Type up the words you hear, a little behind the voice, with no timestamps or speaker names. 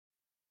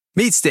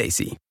Meet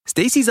Stacy.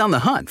 Stacy's on the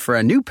hunt for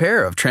a new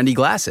pair of trendy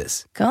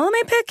glasses. Call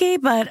me picky,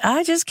 but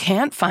I just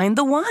can't find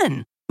the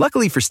one.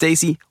 Luckily for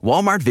Stacy,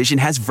 Walmart Vision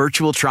has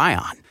virtual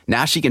try-on.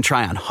 Now she can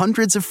try on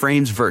hundreds of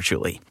frames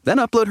virtually, then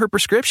upload her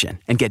prescription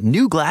and get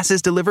new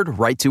glasses delivered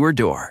right to her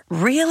door.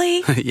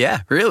 Really?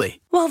 Yeah,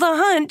 really. Well, the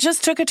hunt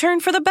just took a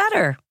turn for the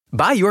better.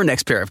 Buy your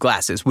next pair of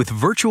glasses with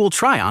virtual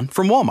try-on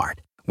from Walmart.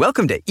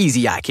 Welcome to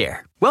Easy Eye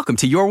Care. Welcome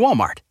to your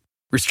Walmart.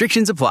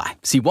 Restrictions apply.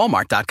 See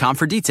walmart.com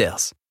for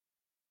details.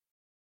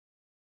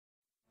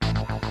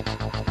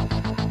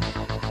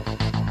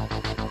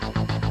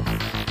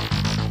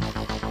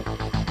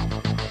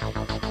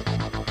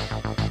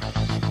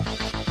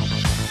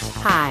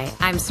 Hi,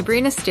 I'm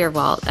Sabrina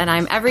Stierwalt, and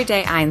I'm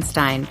Everyday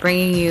Einstein,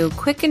 bringing you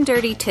quick and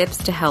dirty tips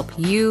to help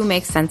you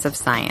make sense of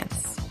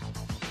science.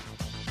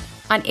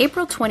 On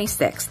April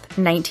 26,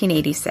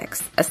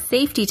 1986, a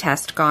safety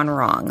test gone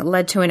wrong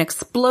led to an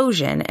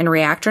explosion in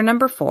reactor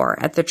number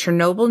 4 at the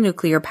Chernobyl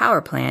nuclear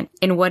power plant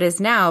in what is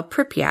now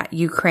Pripyat,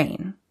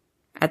 Ukraine.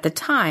 At the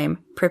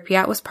time,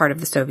 Pripyat was part of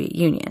the Soviet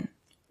Union.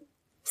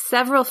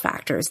 Several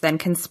factors then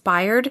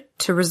conspired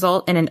to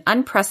result in an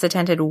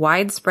unprecedented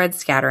widespread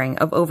scattering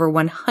of over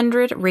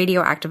 100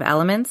 radioactive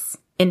elements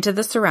into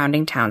the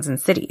surrounding towns and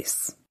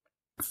cities.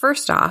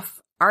 First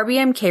off,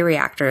 RBMK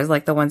reactors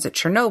like the ones at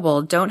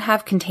Chernobyl don't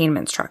have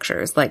containment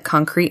structures like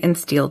concrete and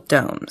steel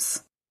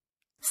domes.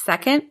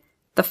 Second,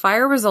 the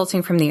fire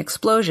resulting from the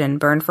explosion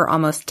burned for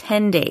almost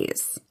 10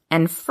 days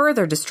and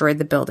further destroyed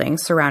the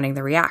buildings surrounding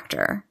the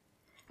reactor.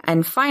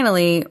 And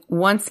finally,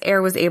 once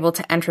air was able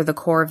to enter the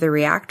core of the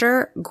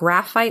reactor,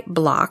 graphite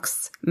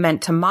blocks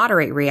meant to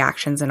moderate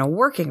reactions in a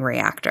working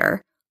reactor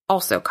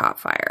also caught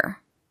fire.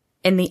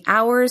 In the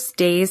hours,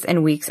 days,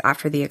 and weeks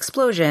after the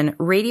explosion,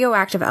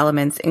 radioactive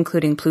elements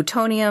including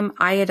plutonium,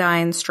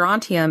 iodine,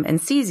 strontium, and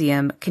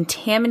cesium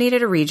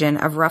contaminated a region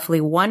of roughly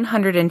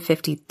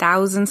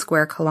 150,000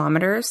 square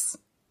kilometers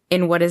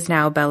in what is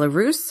now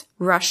Belarus,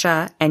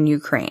 Russia, and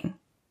Ukraine.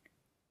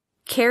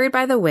 Carried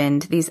by the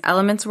wind, these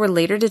elements were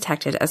later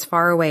detected as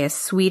far away as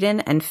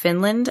Sweden and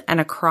Finland and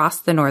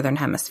across the northern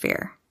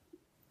hemisphere.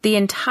 The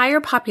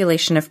entire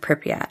population of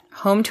Pripyat,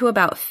 home to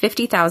about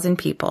 50,000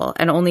 people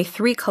and only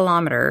 3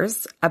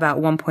 kilometers,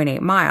 about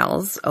 1.8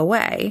 miles,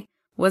 away,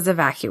 was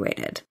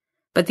evacuated.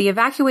 But the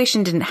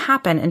evacuation didn't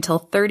happen until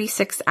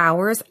 36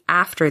 hours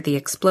after the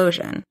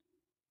explosion.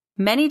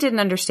 Many didn't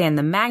understand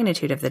the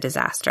magnitude of the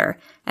disaster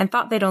and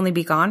thought they'd only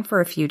be gone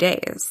for a few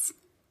days.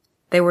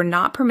 They were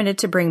not permitted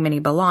to bring many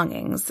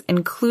belongings,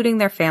 including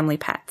their family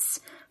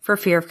pets, for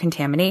fear of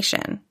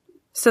contamination.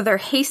 So their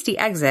hasty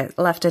exit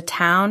left a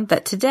town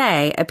that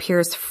today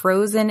appears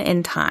frozen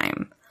in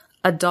time.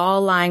 A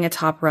doll lying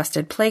atop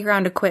rusted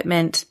playground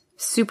equipment,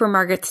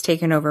 supermarkets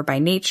taken over by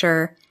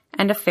nature,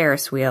 and a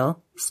Ferris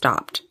wheel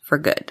stopped for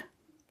good.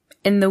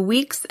 In the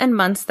weeks and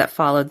months that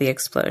followed the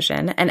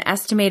explosion, an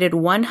estimated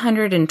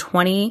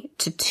 120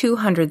 to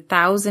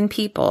 200,000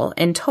 people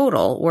in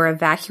total were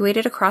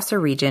evacuated across a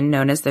region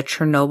known as the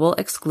Chernobyl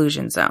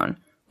Exclusion Zone,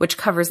 which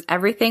covers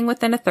everything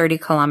within a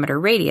 30-kilometer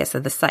radius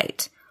of the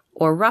site,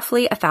 or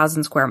roughly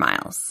 1,000 square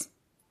miles.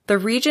 The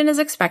region is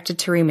expected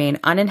to remain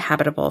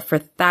uninhabitable for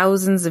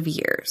thousands of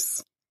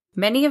years.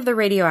 Many of the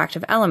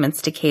radioactive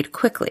elements decayed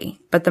quickly,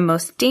 but the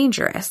most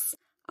dangerous,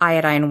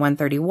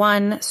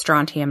 iodine-131,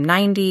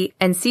 strontium-90,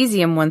 and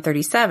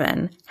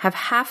cesium-137 have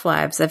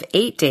half-lives of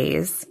 8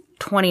 days,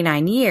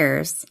 29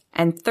 years,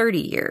 and 30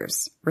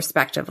 years,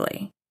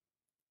 respectively.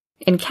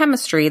 In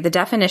chemistry, the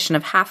definition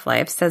of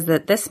half-life says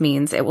that this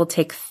means it will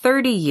take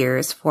 30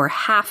 years for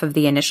half of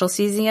the initial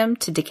cesium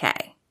to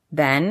decay.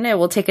 Then it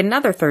will take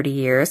another 30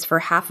 years for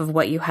half of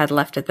what you had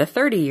left at the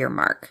 30-year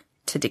mark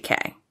to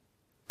decay.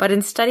 But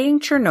in studying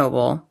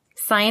Chernobyl,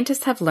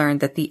 scientists have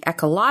learned that the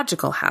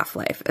ecological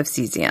half-life of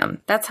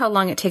cesium, that's how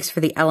long it takes for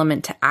the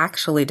element to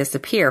actually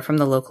disappear from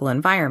the local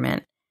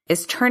environment,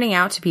 is turning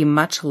out to be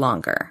much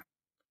longer.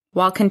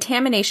 While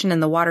contamination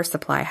in the water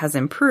supply has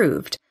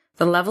improved,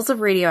 the levels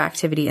of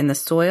radioactivity in the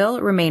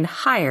soil remain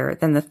higher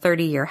than the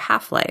 30-year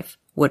half-life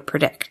would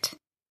predict.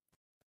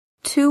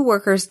 2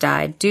 workers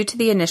died due to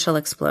the initial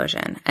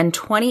explosion, and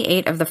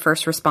 28 of the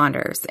first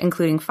responders,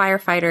 including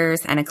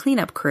firefighters and a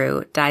cleanup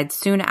crew, died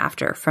soon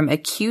after from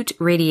acute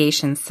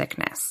radiation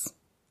sickness.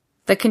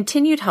 The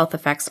continued health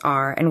effects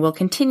are and will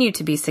continue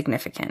to be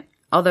significant,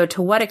 although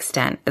to what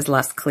extent is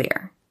less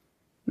clear.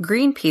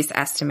 Greenpeace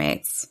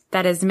estimates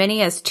that as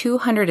many as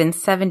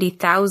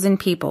 270,000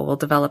 people will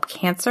develop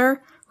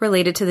cancer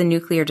related to the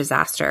nuclear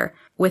disaster,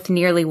 with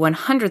nearly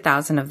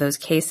 100,000 of those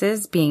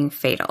cases being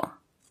fatal.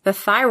 The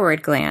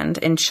thyroid gland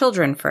in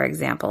children, for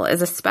example,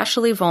 is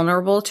especially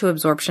vulnerable to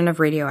absorption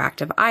of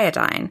radioactive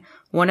iodine,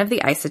 one of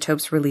the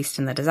isotopes released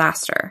in the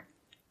disaster.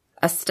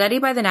 A study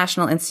by the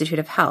National Institute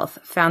of Health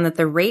found that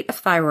the rate of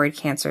thyroid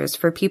cancers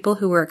for people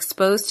who were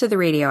exposed to the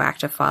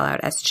radioactive fallout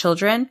as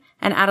children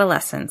and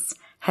adolescents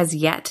has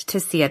yet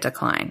to see a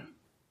decline.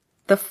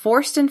 The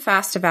forced and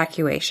fast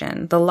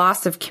evacuation, the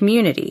loss of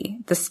community,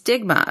 the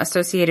stigma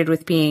associated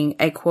with being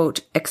a,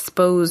 quote,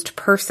 exposed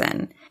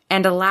person,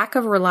 and a lack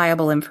of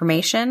reliable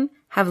information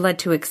have led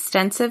to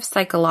extensive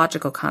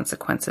psychological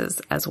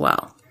consequences as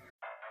well.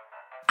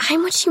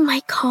 I'm what you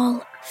might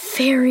call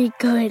very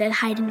good at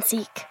hide and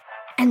seek.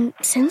 And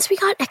since we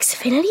got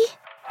Xfinity,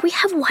 we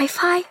have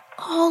Wi-Fi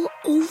all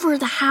over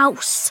the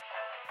house,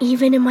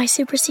 even in my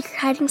super secret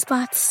hiding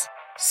spots.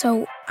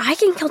 So I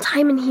can kill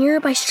time in here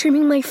by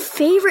streaming my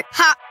favorite...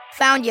 Ha!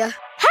 Found you.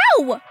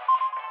 How?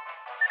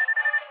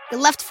 You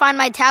left Find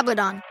My tablet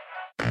on.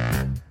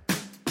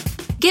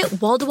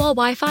 Get wall-to-wall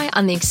Wi-Fi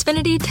on the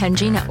Xfinity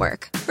 10G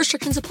network.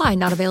 Restrictions apply.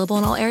 Not available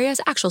in all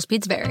areas. Actual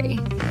speeds vary.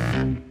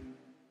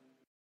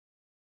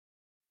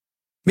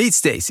 Meet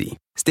Stacy.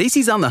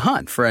 Stacy's on the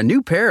hunt for a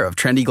new pair of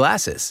trendy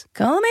glasses.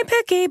 Call me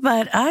picky,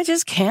 but I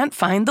just can't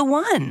find the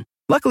one.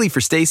 Luckily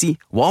for Stacy,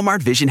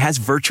 Walmart Vision has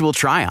virtual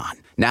try-on.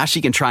 Now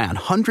she can try on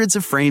hundreds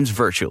of frames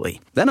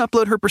virtually, then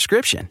upload her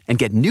prescription and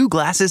get new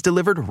glasses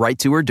delivered right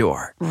to her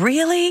door.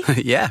 Really?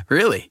 Yeah,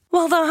 really.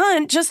 Well, the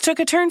hunt just took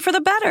a turn for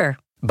the better.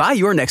 Buy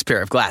your next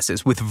pair of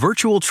glasses with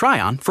virtual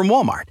try-on from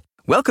Walmart.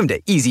 Welcome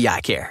to Easy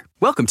Eye Care.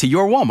 Welcome to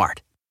your Walmart.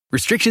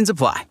 Restrictions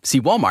apply. See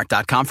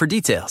walmart.com for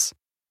details.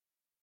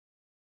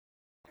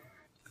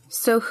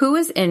 So who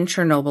is in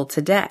Chernobyl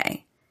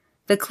today?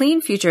 The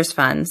Clean Futures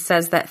Fund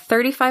says that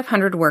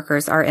 3,500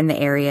 workers are in the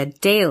area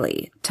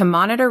daily to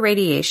monitor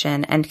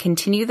radiation and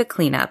continue the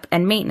cleanup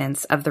and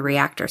maintenance of the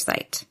reactor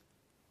site.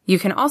 You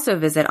can also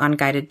visit on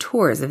guided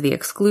tours of the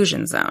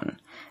exclusion zone.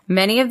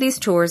 Many of these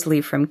tours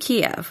leave from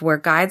Kiev, where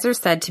guides are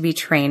said to be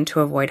trained to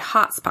avoid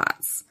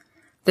hotspots.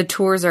 The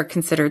tours are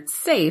considered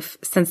safe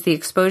since the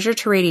exposure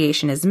to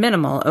radiation is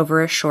minimal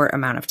over a short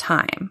amount of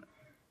time.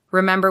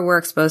 Remember, we're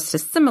exposed to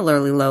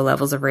similarly low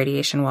levels of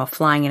radiation while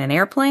flying in an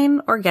airplane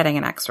or getting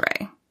an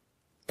X-ray.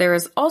 There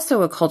is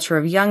also a culture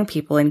of young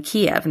people in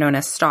Kiev known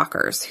as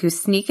stalkers who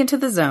sneak into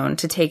the zone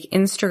to take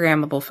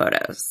Instagrammable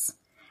photos.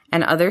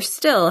 And others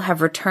still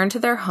have returned to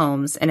their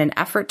homes in an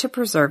effort to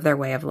preserve their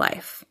way of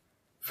life.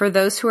 For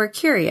those who are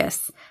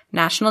curious,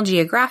 National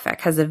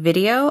Geographic has a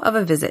video of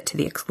a visit to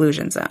the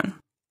exclusion zone.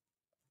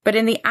 But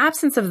in the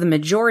absence of the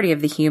majority of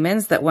the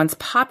humans that once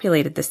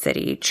populated the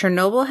city,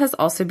 Chernobyl has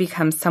also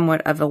become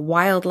somewhat of a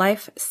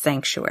wildlife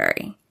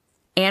sanctuary.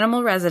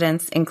 Animal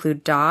residents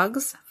include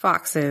dogs,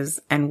 foxes,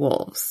 and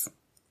wolves.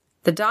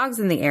 The dogs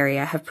in the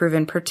area have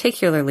proven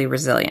particularly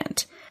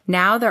resilient.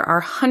 Now there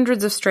are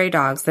hundreds of stray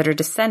dogs that are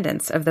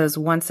descendants of those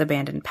once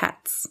abandoned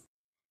pets.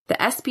 The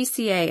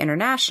SPCA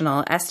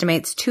International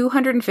estimates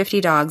 250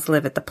 dogs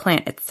live at the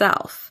plant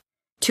itself.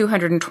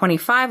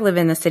 225 live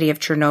in the city of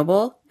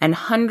Chernobyl, and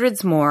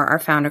hundreds more are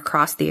found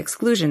across the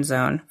exclusion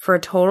zone for a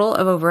total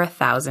of over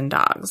 1,000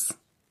 dogs.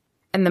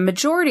 And the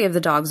majority of the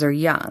dogs are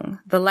young.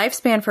 The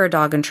lifespan for a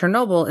dog in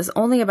Chernobyl is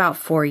only about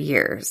 4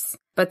 years.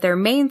 But their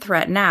main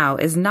threat now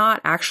is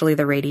not actually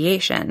the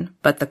radiation,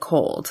 but the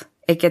cold.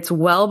 It gets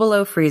well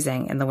below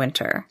freezing in the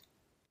winter.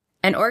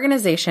 An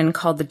organization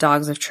called the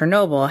Dogs of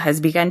Chernobyl has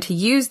begun to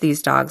use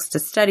these dogs to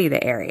study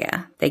the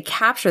area. They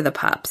capture the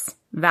pups,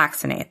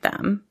 vaccinate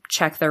them,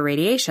 check their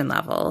radiation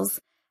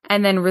levels,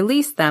 and then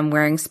release them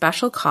wearing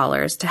special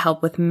collars to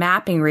help with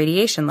mapping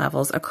radiation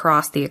levels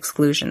across the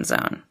exclusion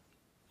zone.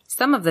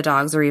 Some of the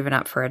dogs are even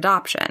up for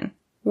adoption,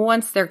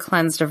 once they're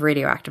cleansed of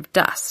radioactive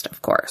dust,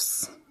 of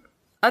course.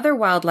 Other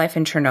wildlife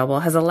in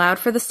Chernobyl has allowed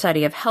for the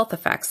study of health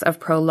effects of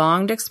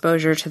prolonged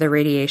exposure to the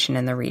radiation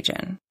in the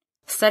region.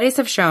 Studies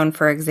have shown,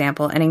 for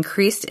example, an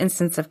increased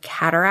incidence of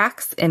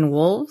cataracts in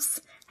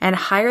wolves and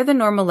higher than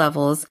normal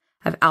levels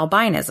of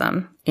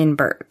albinism in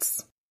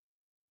birds.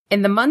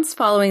 In the months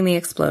following the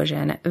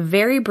explosion,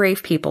 very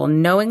brave people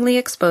knowingly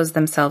exposed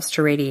themselves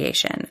to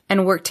radiation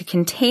and worked to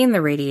contain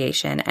the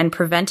radiation and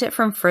prevent it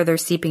from further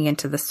seeping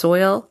into the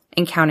soil,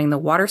 encountering the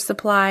water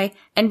supply,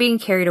 and being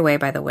carried away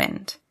by the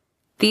wind.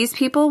 These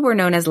people were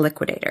known as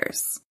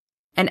liquidators.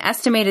 An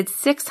estimated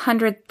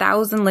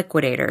 600,000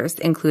 liquidators,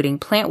 including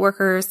plant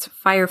workers,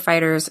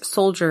 firefighters,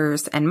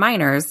 soldiers, and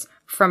miners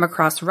from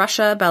across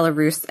Russia,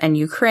 Belarus, and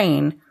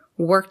Ukraine,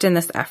 worked in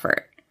this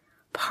effort.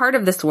 Part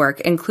of this work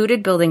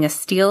included building a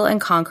steel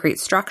and concrete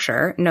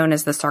structure, known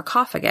as the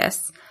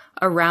sarcophagus,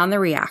 around the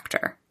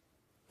reactor.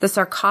 The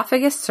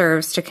sarcophagus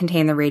serves to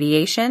contain the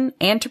radiation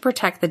and to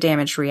protect the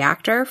damaged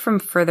reactor from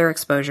further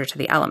exposure to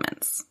the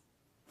elements.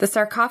 The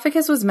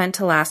sarcophagus was meant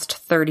to last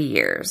 30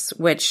 years,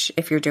 which,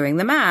 if you're doing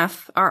the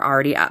math, are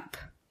already up.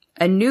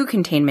 A new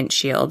containment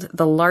shield,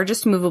 the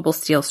largest movable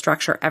steel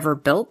structure ever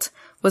built,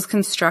 was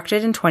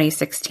constructed in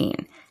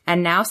 2016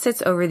 and now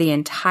sits over the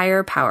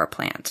entire power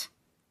plant.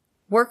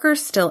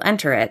 Workers still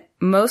enter it,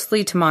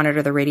 mostly to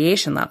monitor the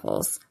radiation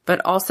levels,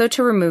 but also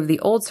to remove the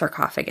old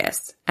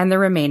sarcophagus and the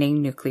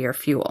remaining nuclear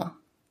fuel.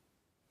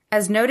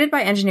 As noted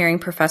by engineering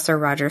professor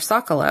Roger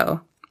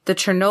Sokolow, the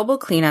Chernobyl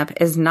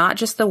cleanup is not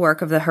just the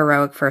work of the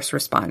heroic first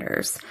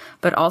responders,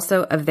 but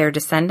also of their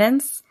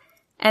descendants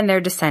and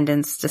their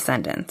descendants'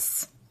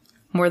 descendants.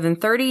 More than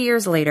 30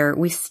 years later,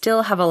 we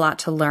still have a lot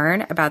to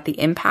learn about the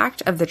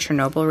impact of the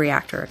Chernobyl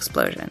reactor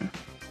explosion.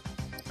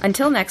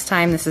 Until next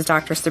time, this is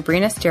Dr.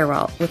 Sabrina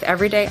Stierwalt with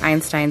Everyday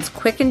Einstein's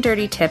quick and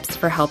dirty tips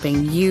for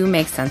helping you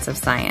make sense of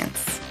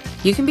science.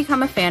 You can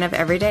become a fan of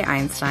Everyday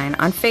Einstein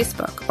on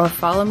Facebook or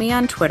follow me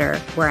on Twitter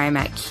where I'm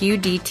at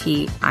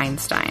QDT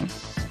Einstein.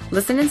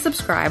 Listen and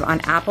subscribe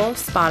on Apple,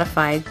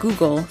 Spotify,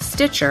 Google,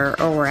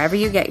 Stitcher, or wherever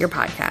you get your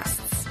podcasts.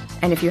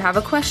 And if you have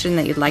a question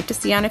that you'd like to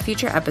see on a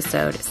future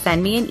episode,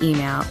 send me an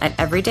email at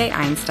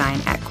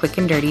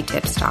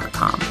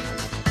everydayeinstein@quickanddirtytips.com.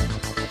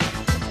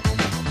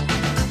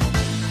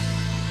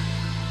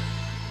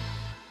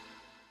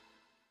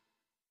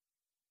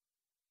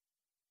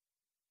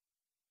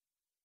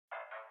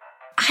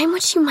 I'm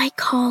what you might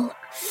call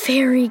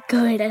very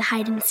good at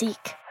hide and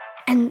seek.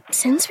 And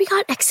since we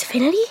got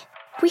Xfinity,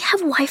 we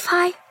have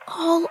Wi-Fi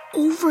all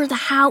over the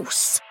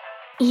house,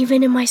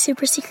 even in my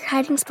super secret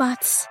hiding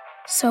spots.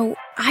 So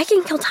I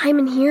can kill time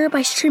in here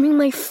by streaming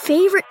my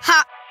favorite...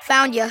 Ha!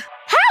 Found you.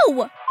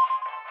 How?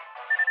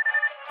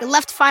 You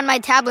left Find My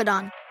tablet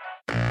on.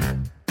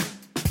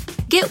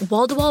 Get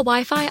wall-to-wall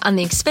Wi-Fi on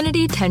the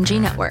Xfinity 10G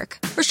network.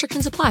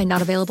 Restrictions apply.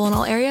 Not available in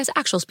all areas.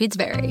 Actual speeds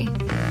vary.